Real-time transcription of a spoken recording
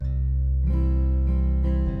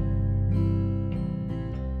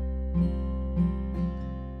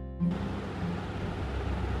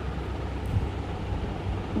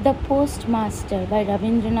The Postmaster by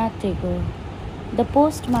Rabindranath Tagore. The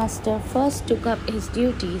postmaster first took up his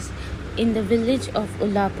duties in the village of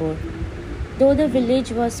Ullapur. Though the village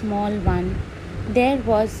was a small one, there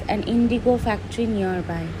was an indigo factory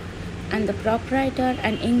nearby, and the proprietor,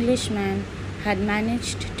 an Englishman, had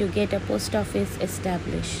managed to get a post office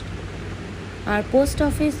established. Our post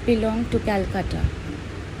office belonged to Calcutta.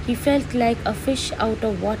 He felt like a fish out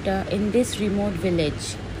of water in this remote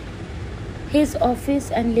village. His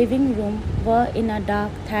office and living room were in a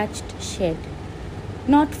dark thatched shed,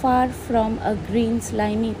 not far from a green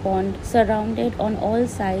slimy pond surrounded on all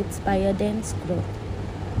sides by a dense growth.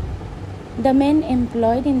 The men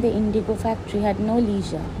employed in the indigo factory had no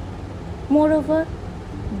leisure. Moreover,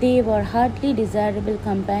 they were hardly desirable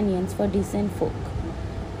companions for decent folk.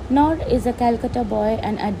 Nor is a Calcutta boy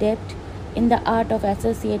an adept in the art of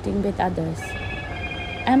associating with others.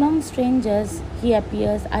 Among strangers, he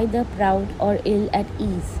appears either proud or ill at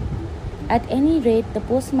ease. At any rate, the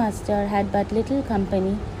postmaster had but little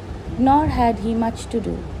company, nor had he much to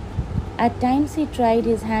do. At times he tried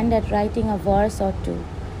his hand at writing a verse or two.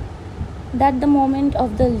 That the moment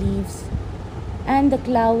of the leaves and the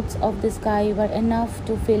clouds of the sky were enough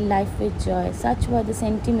to fill life with joy, such were the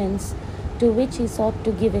sentiments to which he sought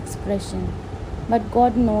to give expression. But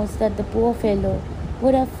God knows that the poor fellow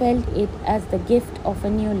would have felt it as the gift of a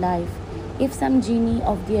new life if some genie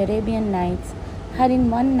of the Arabian Nights had in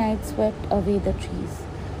one night swept away the trees,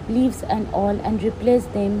 leaves and all, and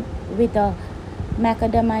replaced them with a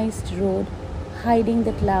macadamized road, hiding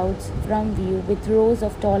the clouds from view with rows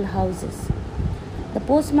of tall houses. The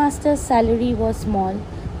postmaster's salary was small.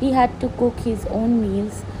 He had to cook his own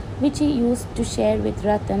meals, which he used to share with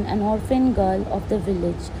Ratan, an orphan girl of the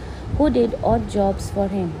village, who did odd jobs for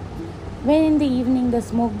him. When in the evening the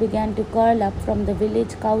smoke began to curl up from the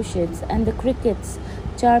village cowsheds and the crickets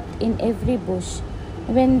chirped in every bush,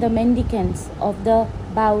 when the mendicants of the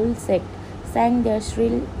Baul sect sang their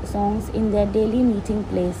shrill songs in their daily meeting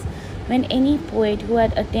place, when any poet who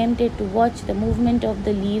had attempted to watch the movement of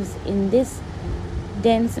the leaves in this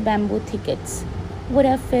dense bamboo thickets would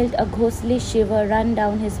have felt a ghostly shiver run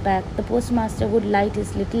down his back, the postmaster would light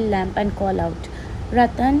his little lamp and call out,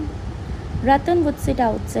 "Ratan!" Ratan would sit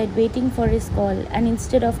outside waiting for his call, and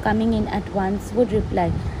instead of coming in at once would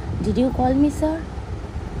reply, "Did you call me, sir?"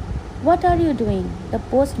 "What are you doing?" the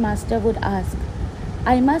postmaster would ask.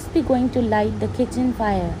 "I must be going to light the kitchen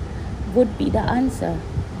fire," would be the answer.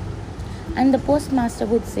 And the postmaster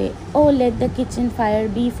would say, "Oh, let the kitchen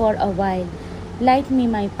fire be for a while. Light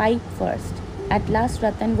me my pipe first." At last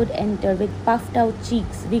Ratan would enter with puffed out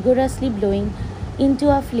cheeks, vigorously blowing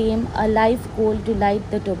into a flame a live coal to light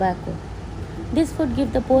the tobacco. This would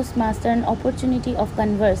give the postmaster an opportunity of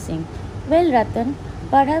conversing. "Well, Ratan,"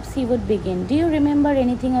 perhaps he would begin, "do you remember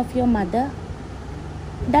anything of your mother?"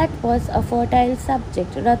 That was a fertile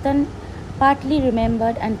subject. Ratan partly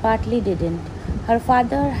remembered and partly didn't. Her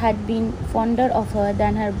father had been fonder of her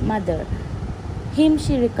than her mother. Him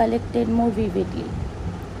she recollected more vividly.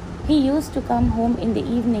 He used to come home in the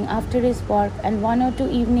evening after his work, and one or two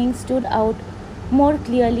evenings stood out more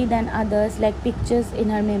clearly than others like pictures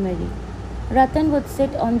in her memory. Ratan would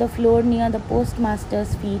sit on the floor near the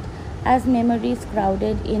postmaster's feet as memories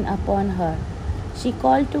crowded in upon her. She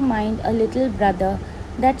called to mind a little brother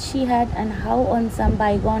that she had, and how on some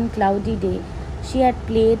bygone cloudy day she had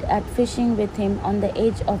played at fishing with him on the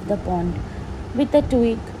edge of the pond, with a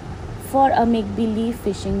twig for a make-believe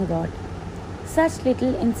fishing rod. Such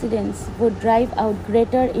little incidents would drive out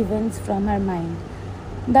greater events from her mind.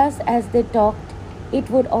 Thus, as they talked, it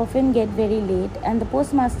would often get very late, and the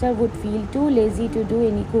postmaster would feel too lazy to do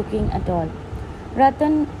any cooking at all.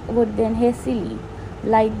 Ratan would then hastily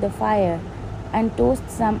light the fire and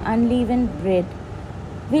toast some unleavened bread,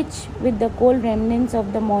 which, with the cold remnants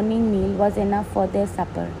of the morning meal, was enough for their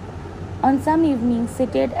supper. On some evenings,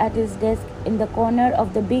 seated at his desk in the corner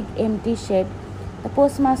of the big empty shed, the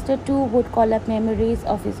postmaster too would call up memories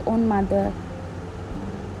of his own mother,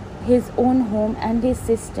 his own home, and his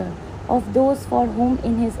sister, of those for whom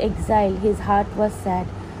in his exile his heart was sad,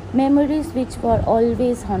 memories which were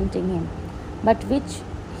always haunting him, but which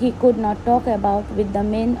he could not talk about with the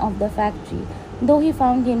men of the factory, though he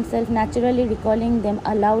found himself naturally recalling them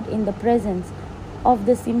aloud in the presence of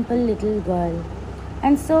the simple little girl.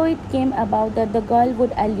 And so it came about that the girl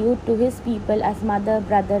would allude to his people as mother,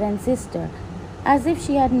 brother, and sister, as if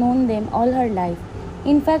she had known them all her life.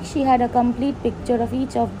 In fact, she had a complete picture of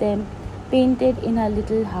each of them painted in her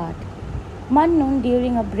little heart. One noon,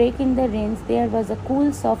 during a break in the rains, there was a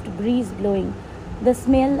cool, soft breeze blowing. The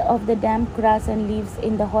smell of the damp grass and leaves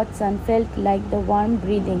in the hot sun felt like the warm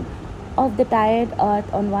breathing of the tired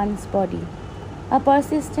earth on one's body. A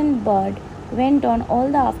persistent bird went on all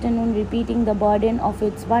the afternoon repeating the burden of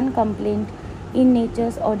its one complaint in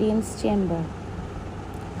nature's audience chamber.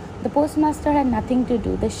 The postmaster had nothing to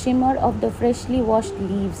do. The shimmer of the freshly washed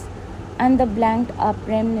leaves and the blanked up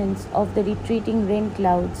remnants of the retreating rain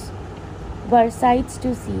clouds were sights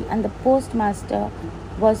to see, and the postmaster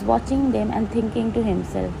was watching them and thinking to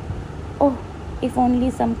himself, "Oh, if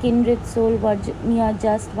only some kindred soul were near,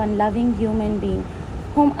 just one loving human being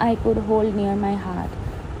whom I could hold near my heart."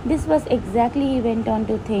 This was exactly, he went on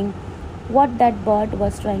to think, what that bird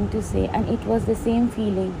was trying to say, and it was the same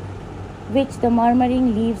feeling which the murmuring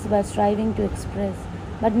leaves were striving to express.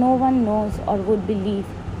 But no one knows or would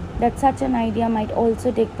believe that such an idea might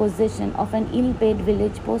also take possession of an ill-paid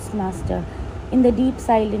village postmaster in the deep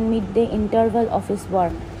silent midday interval of his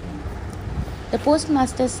work. The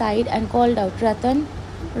postmaster sighed and called out, "Ratan."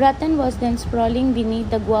 Ratan was then sprawling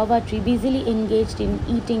beneath the guava tree, busily engaged in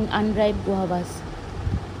eating unripe guavas.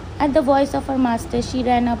 At the voice of her master, she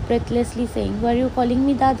ran up breathlessly, saying, "Were you calling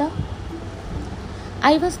me, Dada?"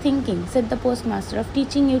 "I was thinking," said the postmaster, "of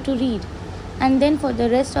teaching you to read." And then for the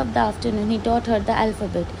rest of the afternoon he taught her the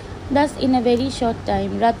alphabet. Thus, in a very short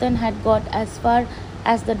time, Ratan had got as far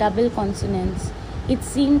as the double consonants. It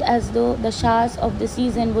seemed as though the showers of the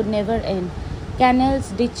season would never end. Canals,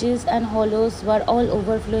 ditches, and hollows were all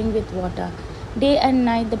overflowing with water. Day and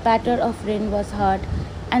night the patter of rain was heard,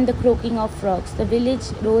 and the croaking of frogs. The village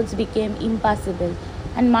roads became impassable,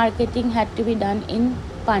 and marketing had to be done in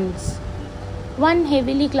punts. One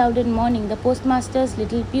heavily clouded morning, the postmaster's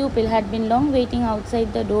little pupil had been long waiting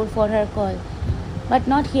outside the door for her call. But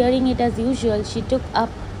not hearing it as usual, she took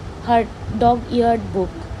up her dog-eared book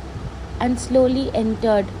and slowly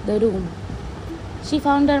entered the room. She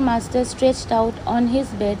found her master stretched out on his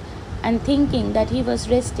bed, and thinking that he was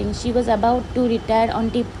resting, she was about to retire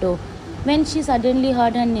on tiptoe, when she suddenly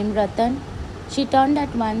heard her name, "Ratan." She turned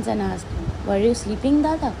at once and asked, "Were you sleeping,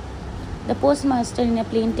 Dada?" The postmaster in a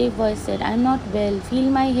plaintive voice said, "I am not well.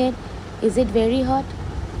 Feel my head. Is it very hot?"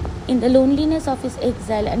 In the loneliness of his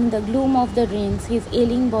exile and in the gloom of the rains, his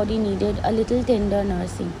ailing body needed a little tender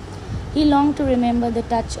nursing. He longed to remember the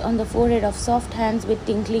touch on the forehead of soft hands with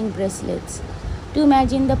tinkling bracelets, to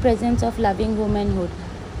imagine the presence of loving womanhood,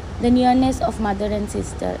 the nearness of mother and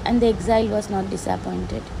sister, and the exile was not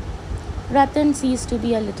disappointed. Ratan ceased to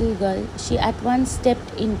be a little girl. She at once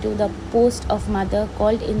stepped into the post of mother,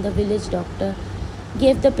 called in the village doctor,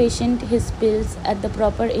 gave the patient his pills at the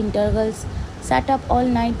proper intervals, sat up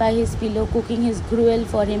all night by his pillow cooking his gruel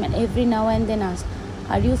for him, and every now and then asked,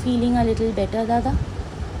 "Are you feeling a little better, Dada?"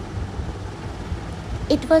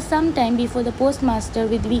 It was some time before the postmaster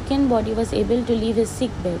with weakened body was able to leave his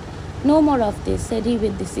sick bed. "No more of this," said he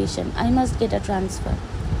with decision. "I must get a transfer."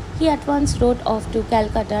 He at once wrote off to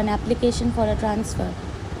Calcutta an application for a transfer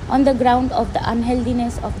on the ground of the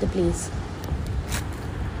unhealthiness of the place.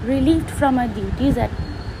 Relieved from her duties at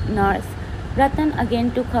nurse, Ratan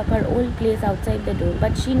again took up her old place outside the door,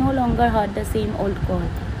 but she no longer heard the same old call.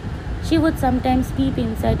 She would sometimes peep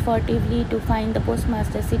inside furtively to find the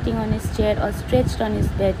postmaster sitting on his chair or stretched on his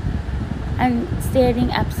bed and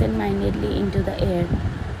staring absent-mindedly into the air.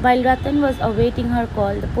 While Ratan was awaiting her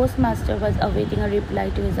call, the postmaster was awaiting a reply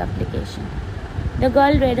to his application. The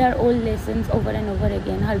girl read her old lessons over and over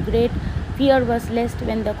again. Her great fear was lest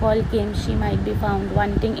when the call came she might be found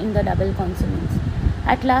wanting in the double consonants.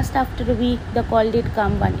 At last, after a week, the call did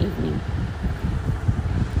come one evening.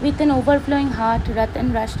 With an overflowing heart,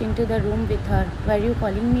 Ratan rushed into the room with her. "Were you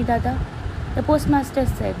calling me, Dada?" The postmaster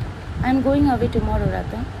said, "I am going away tomorrow,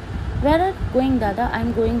 Ratan." "Where are you going, Dada?" "I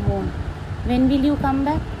am going home." "When will you come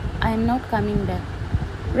back?" "I am not coming back."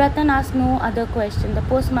 Ratan asked no other question. The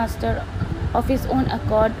postmaster, of his own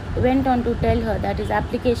accord, went on to tell her that his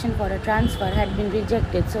application for a transfer had been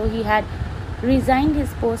rejected, so he had resigned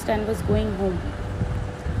his post and was going home.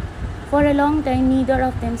 For a long time neither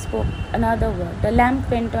of them spoke another word. The lamp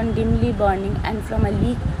went on dimly burning, and from a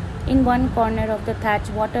leak in one corner of the thatch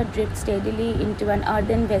water dripped steadily into an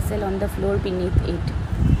earthen vessel on the floor beneath it.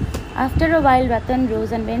 After a while Ratan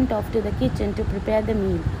rose and went off to the kitchen to prepare the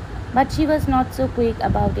meal. But she was not so quick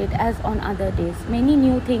about it as on other days. Many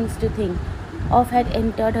new things to think of had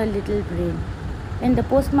entered her little brain. When the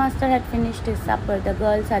postmaster had finished his supper, the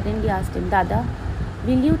girl suddenly asked him, "Dada,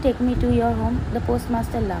 will you take me to your home?" The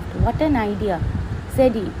postmaster laughed. "What an idea,"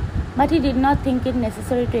 said he. But he did not think it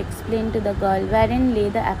necessary to explain to the girl wherein lay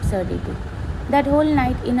the absurdity. That whole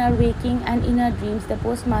night, in her waking and in her dreams, the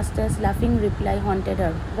postmaster's laughing reply haunted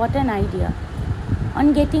her. What an idea.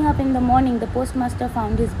 On getting up in the morning, the postmaster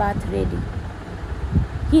found his bath ready.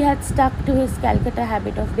 He had stuck to his Calcutta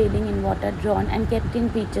habit of bathing in water drawn and kept in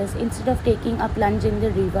pitchers instead of taking a plunge in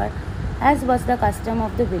the river as was the custom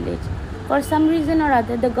of the village. For some reason or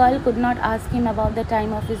other, the girl could not ask him about the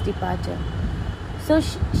time of his departure. So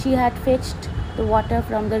she had fetched the water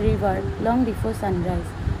from the river long before sunrise,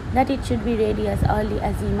 that it should be ready as early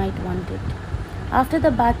as he might want it. After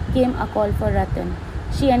the bath came a call for Ratan.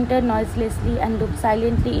 She entered noiselessly and looked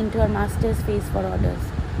silently into her master's face for orders.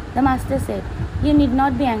 The master said, "You need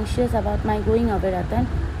not be anxious about my going away, Ratan.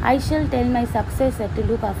 I shall tell my successor to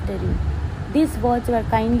look after you." These words were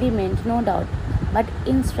kindly meant, no doubt, but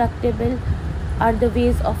instructable are the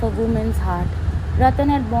ways of a woman's heart. Ratan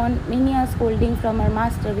had borne many a scolding from her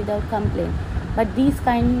master without complaint, but these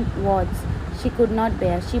kind words she could not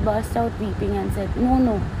bear. She burst out weeping and said, "No,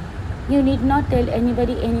 no, you need not tell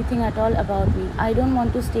anybody anything at all about me. I don't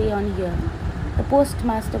want to stay on here." The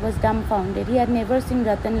postmaster was dumbfounded. He had never seen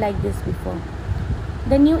Ratan like this before.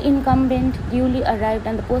 The new incumbent duly arrived,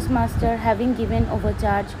 and the postmaster, having given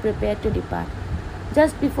overcharge, prepared to depart.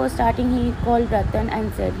 Just before starting, he called Ratan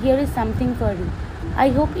and said, "Here is something for you. I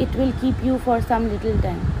hope it will keep you for some little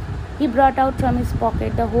time." He brought out from his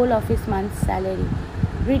pocket the whole of his month's salary,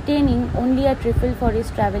 retaining only a trifle for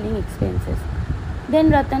his travelling expenses.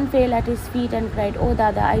 Then Ratan fell at his feet and cried, "Oh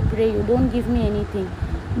Dada, I pray you, don't give me anything.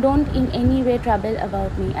 Don't in any way trouble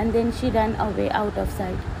about me." And then she ran away out of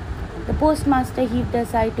sight. The postmaster heaved a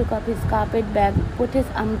sigh, took up his carpet bag, put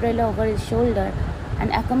his umbrella over his shoulder,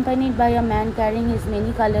 and accompanied by a man carrying his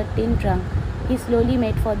many-coloured tin trunk, he slowly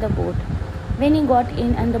made for the boat. When he got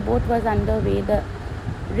in and the boat was under way, the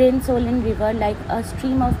rain-swollen river, like a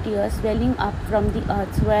stream of tears welling up from the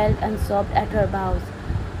earth, swelled and sobbed at her bows.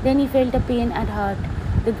 Then he felt a pain at heart.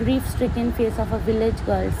 The grief-stricken face of a village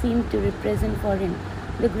girl seemed to represent for him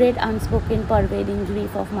the great unspoken pervading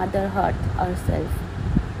grief of Mother Earth herself.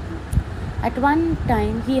 At one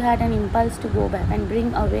time he had an impulse to go back and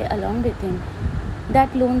bring away along with him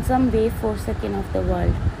that lonesome waif forsaken of the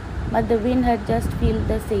world. But the wind had just filled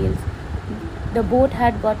the sails. The boat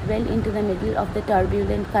had got well into the middle of the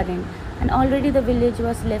turbulent current, and already the village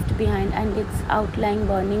was left behind and its outlying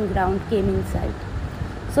burning ground came in sight.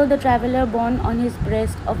 So the traveller, borne on his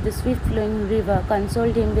breast of the swift-flowing river,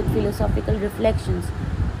 consoled him with philosophical reflections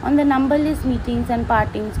on the numberless meetings and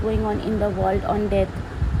partings going on in the world, on death,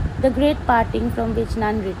 the great parting from which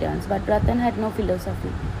none returns. But Ratan had no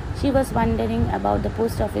philosophy. She was wandering about the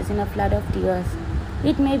post office in a flood of tears.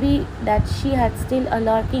 It may be that she had still a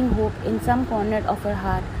lurking hope in some corner of her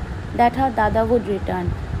heart that her Dada would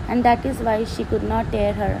return, and that is why she could not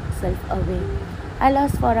tear herself away.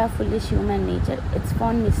 Alas for our foolish human nature, its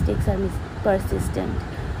fond mistakes are persistent.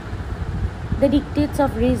 The dictates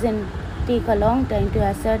of reason take a long time to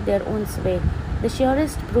assert their own sway. The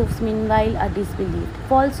surest proofs meanwhile are disbelieved.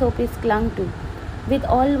 False hope is clung to with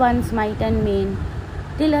all one's might and main,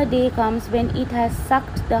 till a day comes when it has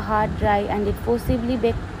sucked the heart dry and it forcibly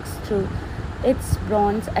breaks through its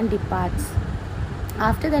bonds and departs.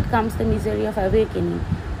 After that comes the misery of awakening,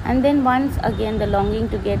 and then once again the longing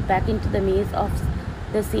to get back into the maze of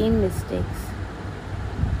the same mistakes.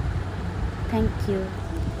 Thank you.